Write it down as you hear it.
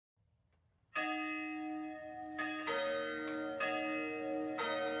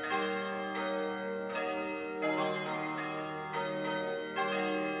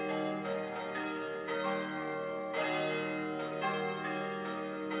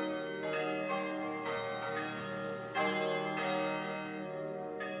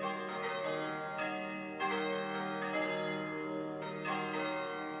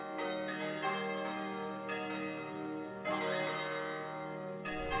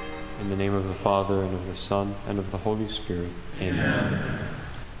In the name of the Father, and of the Son, and of the Holy Spirit. Amen.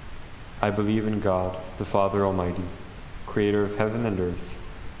 I believe in God, the Father Almighty, creator of heaven and earth,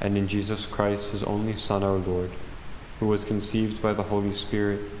 and in Jesus Christ, his only Son, our Lord, who was conceived by the Holy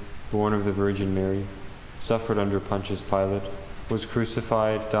Spirit, born of the Virgin Mary, suffered under Pontius Pilate, was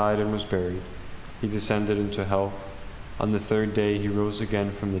crucified, died, and was buried. He descended into hell. On the third day he rose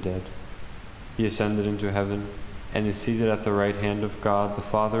again from the dead. He ascended into heaven, and is seated at the right hand of God, the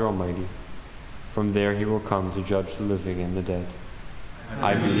Father Almighty. From there he will come to judge the living and the dead.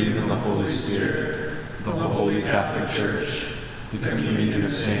 I believe in the Holy Spirit, the Holy Catholic Church, the communion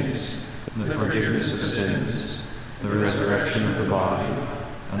of saints, the forgiveness of sins, the resurrection of the body,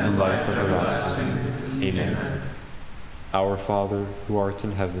 and the life everlasting. Amen. Our Father, who art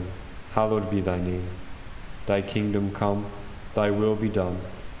in heaven, hallowed be thy name. Thy kingdom come, thy will be done,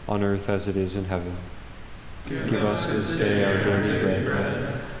 on earth as it is in heaven. Give us this day our daily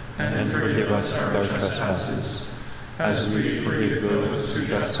bread, and forgive us our trespasses, as we forgive those who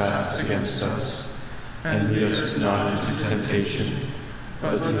trespass against us. And lead us not into temptation,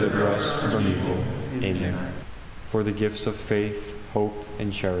 but deliver us from evil. Amen. For the gifts of faith, hope,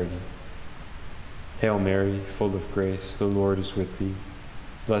 and charity. Hail Mary, full of grace, the Lord is with thee.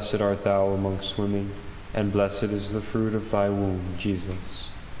 Blessed art thou amongst women, and blessed is the fruit of thy womb, Jesus.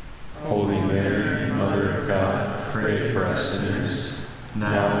 Holy Mary, Mother of God, pray for us sinners,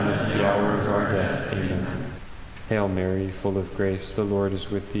 now and at the hour of our death. Amen. Hail Mary, full of grace, the Lord is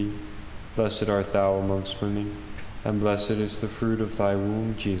with thee. Blessed art thou amongst women, and blessed is the fruit of thy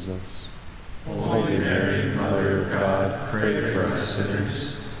womb, Jesus. Holy Mary, Mother of God, pray for us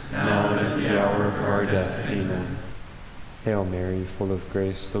sinners, now and at the hour of our death. Amen. Hail Mary, full of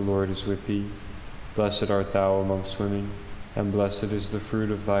grace, the Lord is with thee. Blessed art thou amongst women, and blessed is the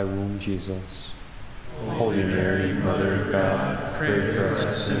fruit of thy womb, Jesus. Holy Mary, Mother of God, pray for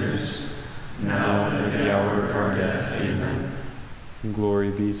us sinners, now and at the hour of our death. Amen. And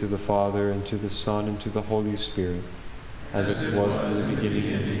glory be to the Father, and to the Son, and to the Holy Spirit, as it was in the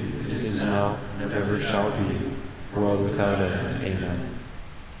beginning, is now, and ever shall be, world without end. Amen.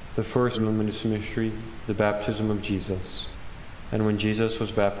 The first luminous mystery, the baptism of Jesus. And when Jesus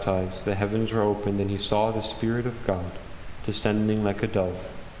was baptized, the heavens were opened, and he saw the Spirit of God descending like a dove,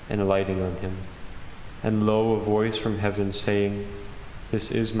 and alighting on him. And lo, a voice from heaven saying,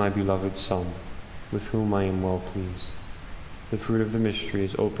 This is my beloved Son, with whom I am well pleased. The fruit of the mystery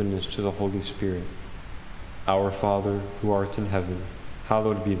is openness to the Holy Spirit. Our Father, who art in heaven,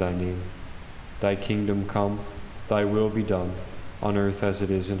 hallowed be thy name. Thy kingdom come, thy will be done, on earth as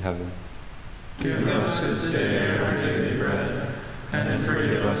it is in heaven. Give us this day our daily bread, and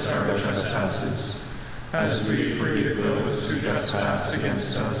forgive us our trespasses, as we forgive those who trespass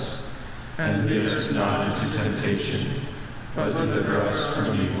against us. And lead us not into temptation, but deliver us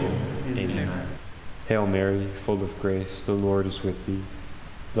from evil. Amen. Hail Mary, full of grace, the Lord is with thee.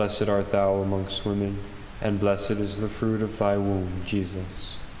 Blessed art thou amongst women, and blessed is the fruit of thy womb,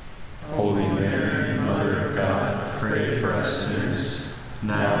 Jesus. Holy Mary, Mother of God, pray for us sinners,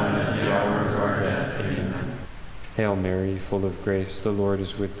 now and at the hour of our death. Amen. Hail Mary, full of grace, the Lord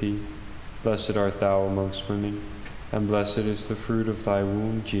is with thee. Blessed art thou amongst women, and blessed is the fruit of thy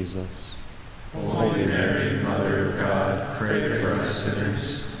womb, Jesus. Holy Mary, Mother of God, pray for us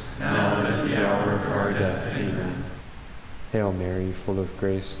sinners, now and at the hour of our death. Amen. Hail Mary, full of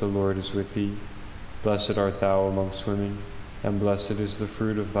grace, the Lord is with thee. Blessed art thou amongst women, and blessed is the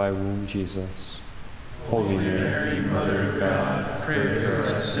fruit of thy womb, Jesus. Holy Mary, Mother of God, pray for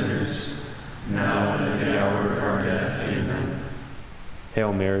us sinners, now and at the hour of our death. Amen.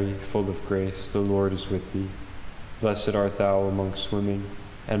 Hail Mary, full of grace, the Lord is with thee. Blessed art thou amongst women,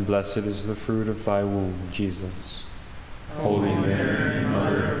 and blessed is the fruit of thy womb, Jesus. Holy Mary,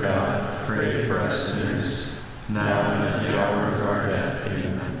 Mother of God, pray for us sinners, now and at the hour of our death.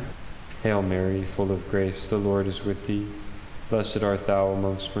 Amen. Hail Mary, full of grace, the Lord is with thee. Blessed art thou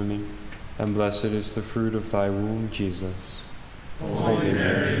amongst women, and blessed is the fruit of thy womb, Jesus. Holy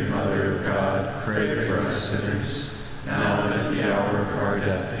Mary, Mother of God, pray for us sinners, now and at the hour of our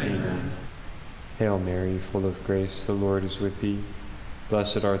death. Amen. Hail Mary, full of grace, the Lord is with thee.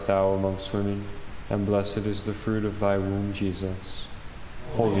 Blessed art thou amongst women, and blessed is the fruit of thy womb, Jesus.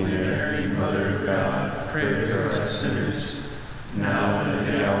 Holy Mary, Mother of God, pray for us sinners, now and at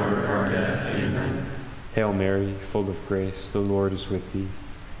the hour of our death. Amen. Hail Mary, full of grace, the Lord is with thee.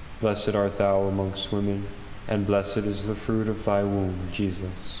 Blessed art thou amongst women, and blessed is the fruit of thy womb,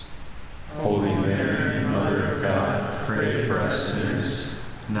 Jesus. Holy Mary, Mother of God, pray for us sinners,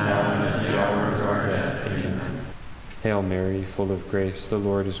 now and at the hour of our death. Amen. Hail Mary, full of grace, the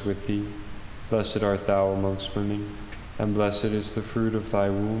Lord is with thee. Blessed art thou amongst women, and blessed is the fruit of thy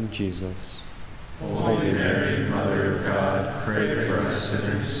womb, Jesus. Holy Mary, Mother of God, pray for us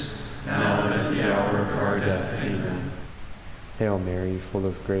sinners, now and at the hour of our death. Amen. Hail Mary, full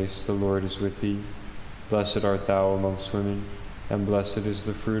of grace, the Lord is with thee. Blessed art thou amongst women, and blessed is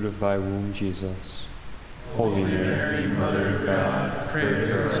the fruit of thy womb, Jesus. Holy Mary, Mother of God, pray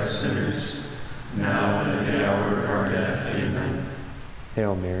for us sinners, now and at the hour of our death. Amen.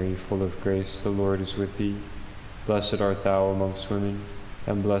 Hail Mary, full of grace, the Lord is with thee. Blessed art thou amongst women,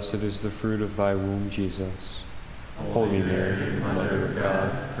 and blessed is the fruit of thy womb, Jesus. Holy Mary, Mother of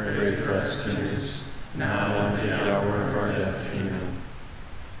God, pray for us sinners, now and at the hour of our death. Amen.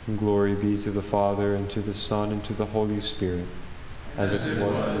 And glory be to the Father, and to the Son, and to the Holy Spirit, as it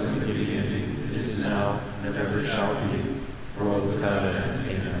was in the beginning, is now, and ever shall be, world without end.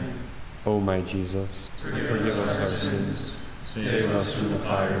 Amen. O my Jesus, forgive us our sins, save us from the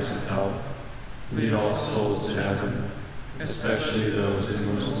fires of hell, lead all souls to heaven, especially those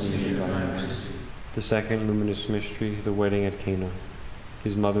in most need of thy mercy. The second luminous mystery, the wedding at Cana.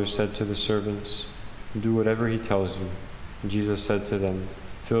 His mother said to the servants, "Do whatever he tells you." And Jesus said to them,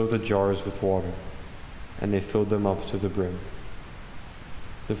 "Fill the jars with water." And they filled them up to the brim.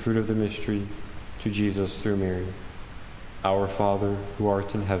 The fruit of the mystery, to Jesus through Mary. Our Father, who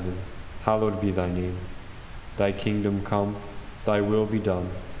art in heaven, hallowed be thy name. Thy kingdom come, thy will be done,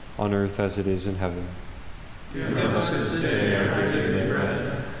 on earth as it is in heaven. Give us this day our daily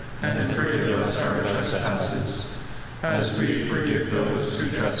bread, and forgive us our trespasses, as we forgive those who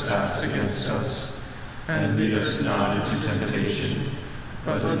trespass against us. And lead us not into temptation,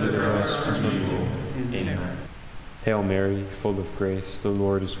 but deliver us from evil. Amen. Hail Mary, full of grace, the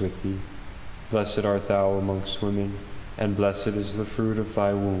Lord is with thee. Blessed art thou amongst women, and blessed is the fruit of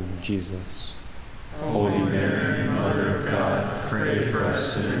thy womb, Jesus. Holy Mary, Mother of God, pray for us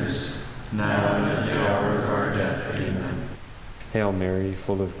sinners, now and at the hour of our death. Amen. Hail Mary,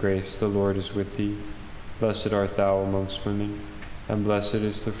 full of grace, the Lord is with thee. Blessed art thou amongst women, and blessed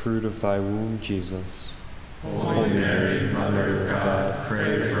is the fruit of thy womb, Jesus. Holy Mary, Mother of God,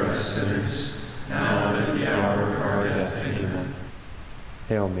 pray for us sinners, now and at the hour of our death. Amen.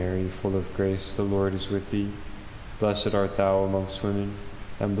 Hail Mary, full of grace, the Lord is with thee. Blessed art thou amongst women,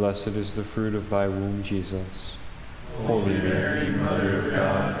 and blessed is the fruit of thy womb, Jesus. Holy Mary, Mother of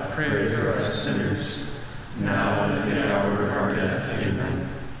God, pray for us sinners, now and at the hour of our death. Amen.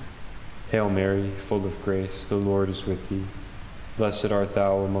 Hail Mary, full of grace, the Lord is with thee. Blessed art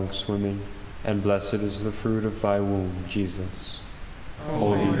thou amongst women, and blessed is the fruit of thy womb, Jesus.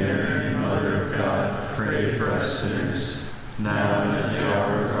 Holy Mary, Mother of God, pray for us sinners, now and at the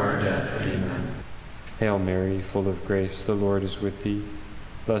hour of our death. Amen. Hail Mary, full of grace, the Lord is with thee.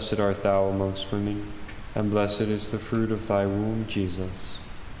 Blessed art thou amongst women, and blessed is the fruit of thy womb, Jesus.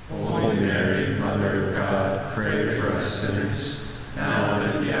 Holy Mary, Mother of God, pray for us sinners, now and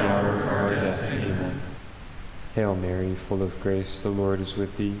at the hour of our death. Amen. Hail Mary, full of grace, the Lord is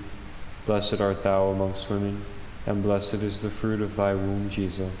with thee. Blessed art thou amongst women, and blessed is the fruit of thy womb,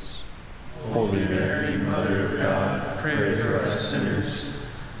 Jesus. Holy Mary, Mother of God, pray for us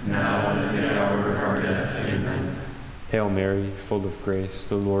sinners, now and at the hour of our death. Amen. Hail Mary, full of grace,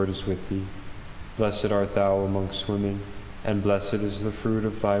 the Lord is with thee. Blessed art thou amongst women, and blessed is the fruit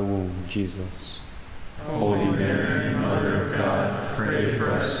of thy womb, Jesus. Holy Mary, Mother of God, pray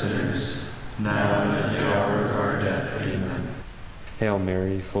for us sinners, now and at the hour of our death. Amen. Hail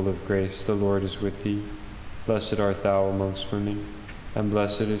Mary, full of grace, the Lord is with thee. Blessed art thou amongst women, and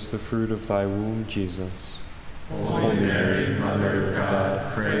blessed is the fruit of thy womb, Jesus. Holy Mary, Mother of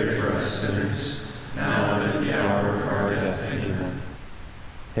God, pray for us sinners, now and at the hour of our death. Amen.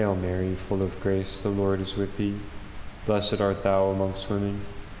 Hail Mary, full of grace, the Lord is with thee. Blessed art thou amongst women,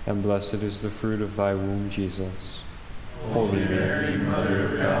 and blessed is the fruit of thy womb, Jesus. Holy Mary, Mother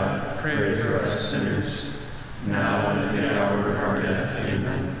of God, pray for us sinners, now and at the hour of our death.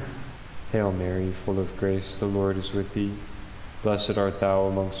 Amen. Hail Mary, full of grace, the Lord is with thee. Blessed art thou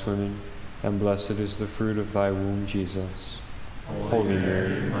amongst women, and blessed is the fruit of thy womb, Jesus. Holy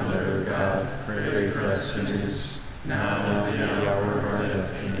Mary, Mother of God, pray for us sinners, now and at the hour of our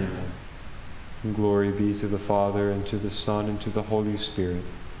death. Amen. And glory be to the Father, and to the Son, and to the Holy Spirit,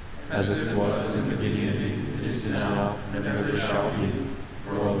 as it was in the beginning, is now, and ever shall be,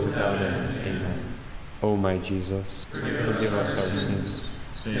 world without end. Amen. O my Jesus, forgive us our sins,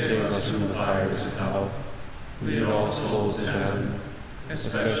 save us from the fires of hell, lead all souls to heaven,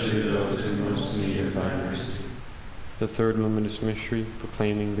 especially those in most need of thy mercy. The third luminous mystery,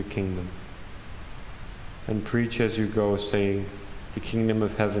 proclaiming the kingdom. And preach as you go, saying, the kingdom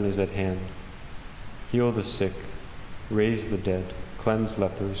of heaven is at hand. Heal the sick, raise the dead, cleanse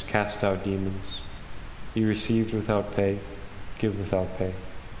lepers, cast out demons. You received without pay, give without pay.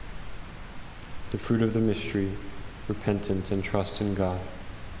 The fruit of the mystery, repentance and trust in God.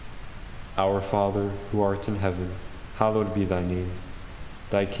 Our Father, who art in heaven, hallowed be thy name.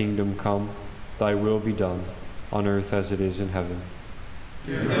 Thy kingdom come, thy will be done, on earth as it is in heaven.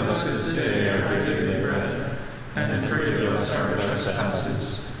 Give us this day our daily bread, and forgive us our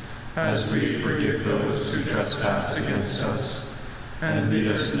trespasses, as we forgive those who trespass against us. And lead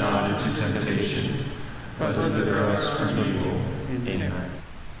us not into temptation, but deliver us from evil. Amen.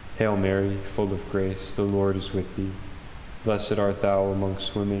 Hail Mary, full of grace, the Lord is with thee. Blessed art thou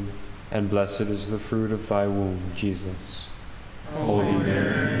amongst women, and blessed is the fruit of thy womb, Jesus. Holy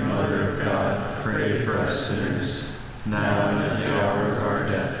Mary, Mother of God, pray for us sinners, now and at the hour of our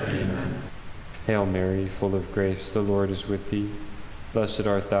death. Amen. Hail Mary, full of grace, the Lord is with thee. Blessed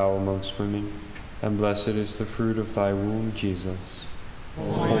art thou amongst women, and blessed is the fruit of thy womb, Jesus.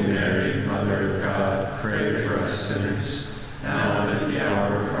 Holy Mary, Mother of God, pray for us sinners, now and at the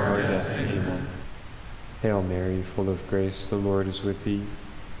hour of our death. Amen. Hail Mary, full of grace, the Lord is with thee.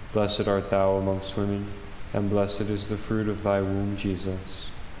 Blessed art thou amongst women, and blessed is the fruit of thy womb, Jesus.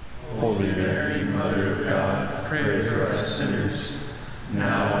 Holy Mary, Mother of God, pray for us sinners,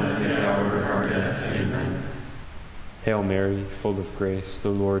 now and at the hour of our death. Amen. Hail Mary, full of grace, the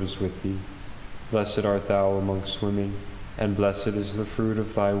Lord is with thee. Blessed art thou amongst women, and blessed is the fruit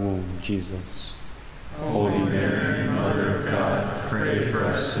of thy womb, Jesus. Holy Mary, Mother of God, pray for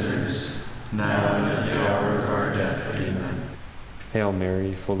us sinners, now and at the hour of our death. Amen. Hail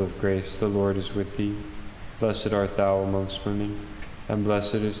Mary, full of grace, the Lord is with thee. Blessed art thou amongst women, and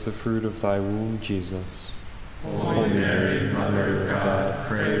blessed is the fruit of thy womb, Jesus. Holy Mary, Mother of God,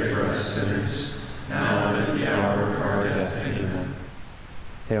 pray for us sinners, now and at the hour of our death. Amen.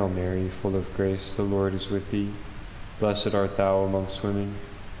 Hail Mary, full of grace, the Lord is with thee. Blessed art thou amongst women,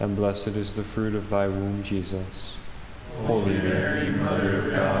 and blessed is the fruit of thy womb, Jesus. Holy Mary, Mother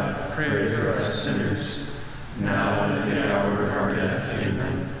of God, pray for us sinners, now and at the hour of our death.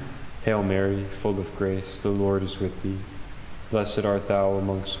 Amen. Hail Mary, full of grace, the Lord is with thee. Blessed art thou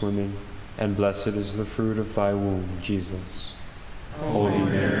amongst women, and blessed is the fruit of thy womb, Jesus. Holy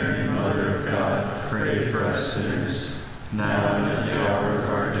Mary, Mother of God, pray for us sinners, now and at the hour of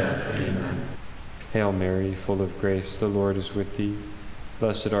our death. Amen. Hail Mary, full of grace, the Lord is with thee.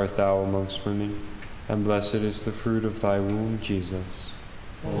 Blessed art thou amongst women, and blessed is the fruit of thy womb, Jesus.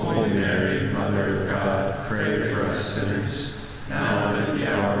 Holy Mary, Mother of God, pray for us sinners, now and at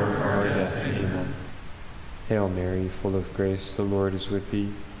the hour of our death. Amen. Hail Mary, full of grace, the Lord is with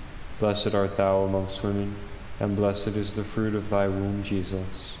thee. Blessed art thou amongst women, and blessed is the fruit of thy womb,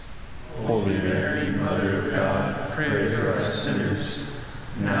 Jesus. Holy Mary, Mother of God, pray for us sinners,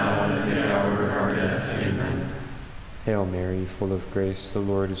 now and at the hour of our death. Amen. Hail Mary, full of grace, the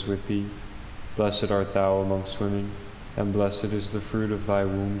Lord is with thee. Blessed art thou amongst women, and blessed is the fruit of thy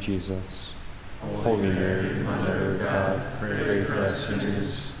womb, Jesus. Holy Mary, Mother of God, pray for us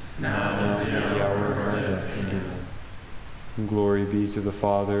sinners, now and at the hour of our death. Amen. And glory be to the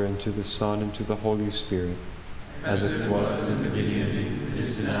Father, and to the Son, and to the Holy Spirit, as it was in the beginning,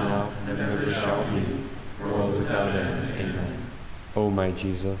 is now, and ever shall be, world without end. Amen. O my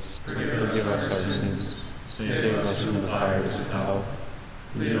Jesus, forgive us our sins, save us from the fires of hell,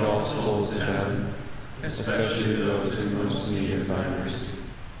 lead all souls to heaven, especially those in most need of thy mercy.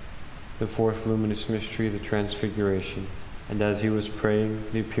 The fourth luminous mystery, the Transfiguration. And as he was praying,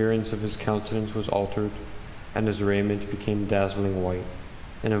 the appearance of his countenance was altered, and his raiment became dazzling white.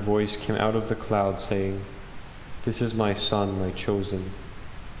 And a voice came out of the cloud, saying, "This is my Son, my chosen.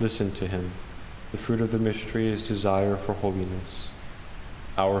 Listen to him." The fruit of the mystery is desire for holiness.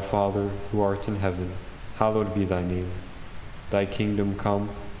 Our Father, who art in heaven, hallowed be thy name. Thy kingdom come,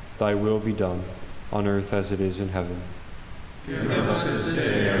 thy will be done, on earth as it is in heaven. Give us this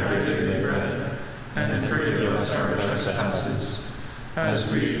day our daily bread, and forgive us our trespasses,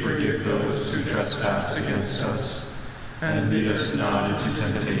 as we forgive those who trespass against us. And lead us not into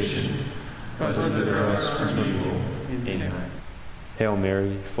temptation, but deliver us from evil. Amen. Hail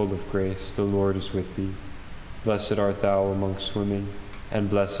Mary, full of grace, the Lord is with thee. Blessed art thou amongst women, and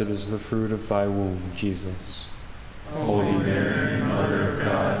blessed is the fruit of thy womb, Jesus. Holy Mary, Mother of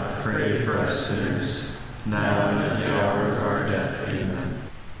God, pray for us sinners, now and at the hour of our death. Amen.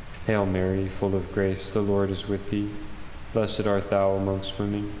 Hail Mary, full of grace, the Lord is with thee. Blessed art thou amongst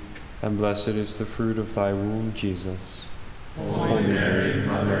women, and blessed is the fruit of thy womb, Jesus. Holy Mary,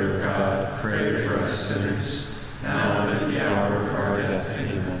 Mother of God, pray for us sinners, now and at the hour of our death.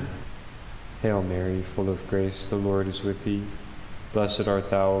 Amen. Hail Mary, full of grace, the Lord is with thee. Blessed art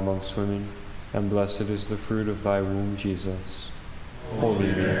thou amongst women, and blessed is the fruit of thy womb, Jesus. Holy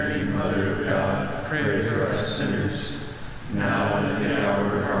Mary, Mother of God, pray for us sinners, now and at the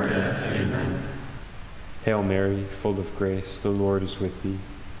hour of our death. Amen. Hail Mary, full of grace, the Lord is with thee.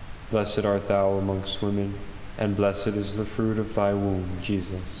 Blessed art thou amongst women, and blessed is the fruit of thy womb,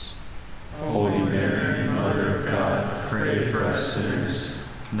 Jesus. Holy Mary, Mother of God, pray for us sinners,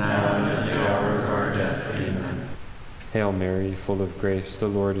 now and at the hour of our death. Amen. Hail Mary, full of grace, the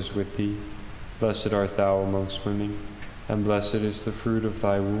Lord is with thee. Blessed art thou amongst women, and blessed is the fruit of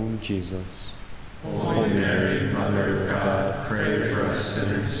thy womb, Jesus. Holy Mary, Mother of God, pray for us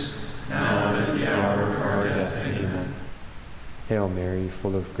sinners, now and at the hour of our death. Amen. Hail Mary,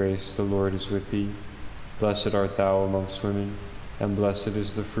 full of grace, the Lord is with thee. Blessed art thou amongst women, and blessed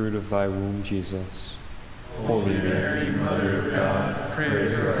is the fruit of thy womb, Jesus. Holy Mary, Mother of God,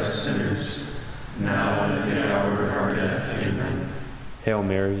 pray for us sinners, now and at the hour of our death. Amen. Hail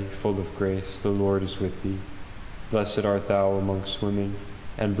Mary, full of grace, the Lord is with thee. Blessed art thou amongst women,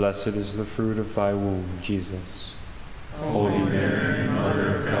 and blessed is the fruit of thy womb, Jesus. Holy Mary,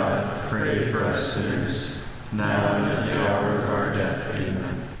 Mother of God, pray for us sinners, now and at the hour of our death.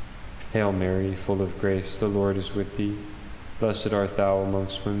 Amen. Hail Mary, full of grace, the Lord is with thee. Blessed art thou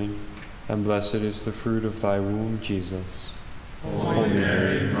amongst women, and blessed is the fruit of thy womb, Jesus. Holy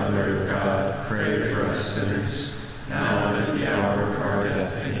Mary, Mother of God, pray for us sinners, now and at the hour of our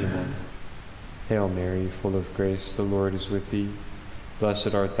death. Amen. Hail Mary, full of grace, the Lord is with thee.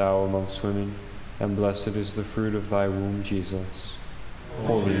 Blessed art thou amongst women, and blessed is the fruit of thy womb, Jesus.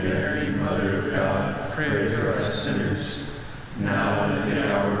 Holy Mary, Mother of God, pray for us sinners, now and at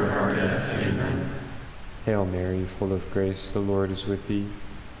the hour of our death. Amen. Hail Mary, full of grace, the Lord is with thee.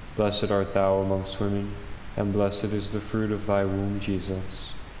 Blessed art thou amongst women, and blessed is the fruit of thy womb,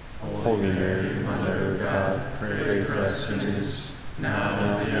 Jesus. Holy Mary, Mother of God, pray for us sinners, now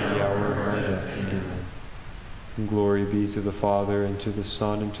and at the hour of our death. Amen. And glory be to the Father, and to the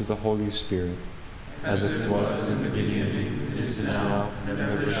Son, and to the Holy Spirit, as it was in the beginning, is now, and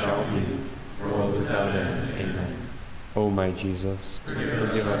ever shall be, world without end. Amen. O my Jesus, forgive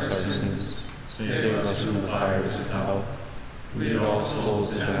us our sins, save us from the fires of hell, lead all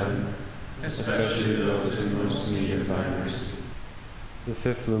souls to heaven, especially those in most need of thy mercy. The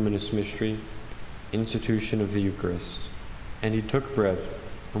Fifth Luminous Mystery, Institution of the Eucharist. And he took bread,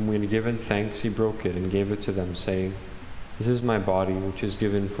 and when he had given thanks, he broke it and gave it to them, saying, This is my body, which is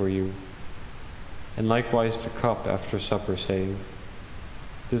given for you. And likewise the cup after supper, saying,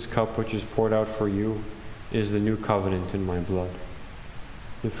 This cup which is poured out for you is the new covenant in my blood.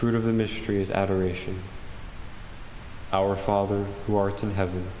 The fruit of the mystery is adoration. Our Father, who art in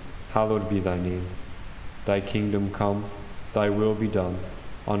heaven, hallowed be thy name. Thy kingdom come, thy will be done,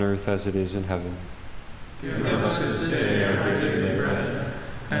 on earth as it is in heaven. Give us this day our daily bread,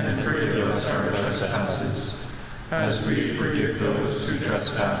 and forgive us our trespasses, as we forgive those who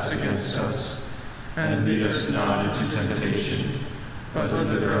trespass against us. And lead us not into temptation, but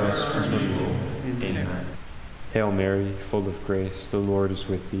deliver us from evil. Amen. Hail Mary, full of grace, the Lord is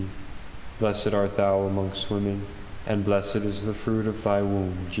with thee. Blessed art thou amongst women, and blessed is the fruit of thy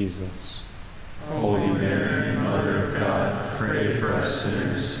womb, Jesus. Holy Mary, Mother of God, pray for us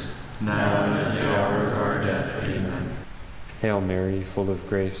sinners, now and at the hour of our death. Amen. Hail Mary, full of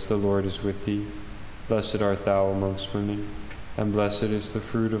grace, the Lord is with thee. Blessed art thou amongst women, and blessed is the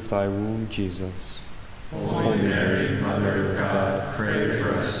fruit of thy womb, Jesus. Holy Mary, Mother of God, pray for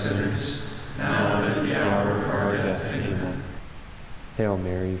us sinners, now and at the hour of our death. Amen. Hail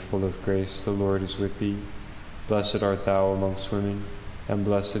Mary, full of grace, the Lord is with thee. Blessed art thou amongst women, and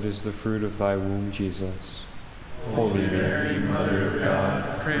blessed is the fruit of thy womb, Jesus. Holy Mary, Mother of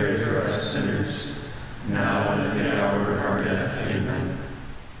God, pray for us sinners, now and at the hour of our death. Amen.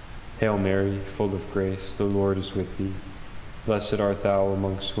 Hail Mary, full of grace, the Lord is with thee. Blessed art thou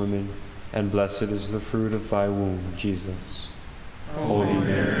amongst women, and blessed is the fruit of thy womb, Jesus. Holy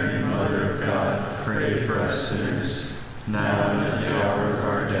Mary, Mother of God, pray for us sinners, now and at the hour of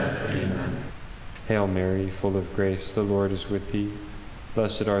our death. Amen. Hail Mary, full of grace, the Lord is with thee.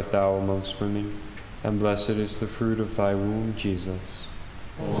 Blessed art thou amongst women, and blessed is the fruit of thy womb, Jesus.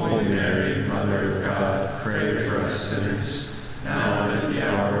 Holy Mary, Mother of God, pray for us sinners, now and at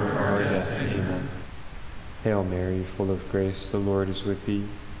the hour of our death. Amen. Hail Mary, full of grace, the Lord is with thee.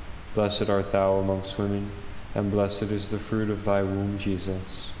 Blessed art thou amongst women, and blessed is the fruit of thy womb,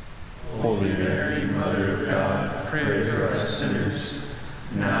 Jesus. Holy Mary, Mother of God, pray for us sinners,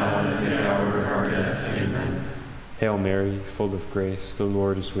 now and at the hour of our death. Amen. Hail Mary, full of grace, the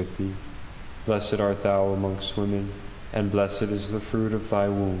Lord is with thee. Blessed art thou amongst women, and blessed is the fruit of thy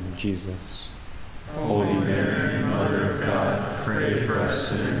womb, Jesus. Holy Mary, Mother of God, pray for us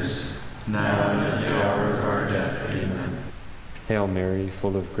sinners, now and at the hour of our death. Amen. Hail Mary,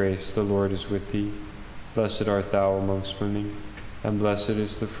 full of grace, the Lord is with thee. Blessed art thou amongst women, and blessed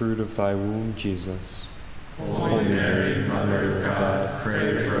is the fruit of thy womb, Jesus. Holy Mary, Mother of God,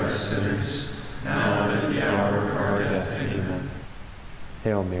 pray for us sinners, now and at the hour of our death. Amen.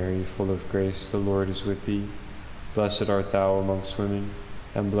 Hail Mary, full of grace, the Lord is with thee. Blessed art thou amongst women,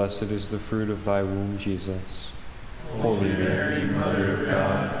 and blessed is the fruit of thy womb, Jesus. Holy Mary, Mother of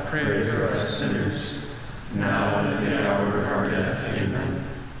God, pray for us sinners, now and at the hour of our death. Amen.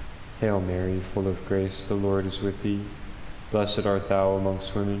 Hail Mary, full of grace, the Lord is with thee. Blessed art thou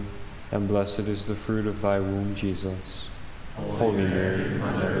amongst women, and blessed is the fruit of thy womb, Jesus. Holy Mary,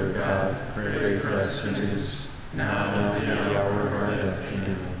 Mother of God, pray for us sinners, now and at the hour of our death.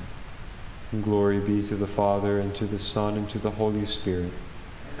 Amen. And glory be to the Father, and to the Son, and to the Holy Spirit,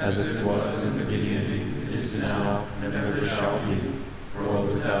 as it was in the beginning, is now, and ever shall be, world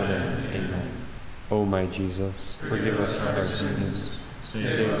without end. Amen. O my Jesus, forgive us our sins,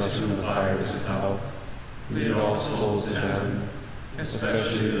 save us from the fires of hell, lead all souls to heaven,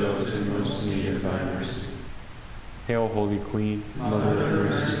 especially those in most need of thy mercy. Hail, Holy Queen, Mother of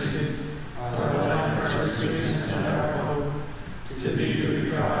Mercy, our life, our sweetness, and our hope. To thee do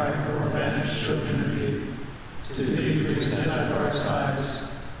we cry, poor banished children of Eve. To thee do we send up our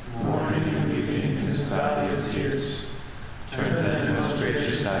sighs, mourning and weeping in this valley of tears. Turn then, most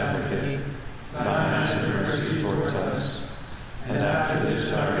gracious Advocate, thine eyes of mercy towards us, and after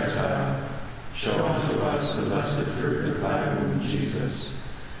this our exile, show unto us the blessed fruit of thy womb, Jesus.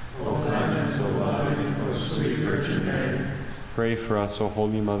 O clement, O loving, O sweet Virgin Mary, pray for us, O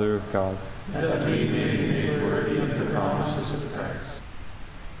Holy Mother of God, that we may be made worthy of the promises of Christ.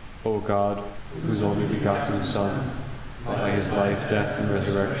 O God, whose only begotten Son, by his life, death, and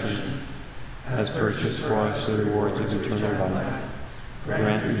resurrection, has purchased for us the rewards of eternal life,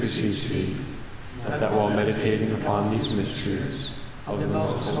 grant, we beseech thee, that while meditating upon these mysteries of the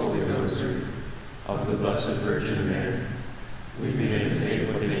most holy Rosary of the Blessed Virgin Mary, we may imitate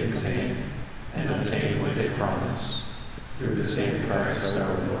what they contain and obtain what they promise, through the same Christ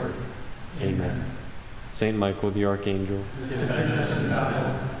our Lord. Amen. Saint Michael the Archangel, defend us in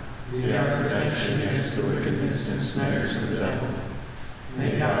battle. Be our protection against the wickedness and snares of the devil.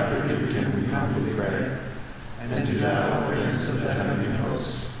 May God rebuke him, we humbly pray. And do thou, Prince of the heavenly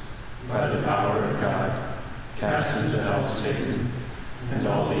host, by the power of God, cast into hell Satan and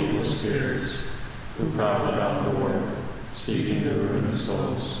all the evil spirits who prowl about the world, seeking the ruin of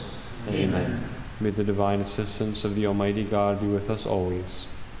souls. Amen. May the divine assistance of the Almighty God be with us always.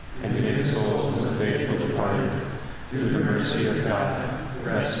 And may the souls of the faithful departed, through the mercy of God,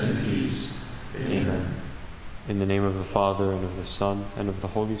 rest in peace. Amen. In the name of the Father, and of the Son, and of the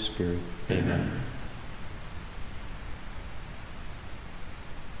Holy Spirit. Amen.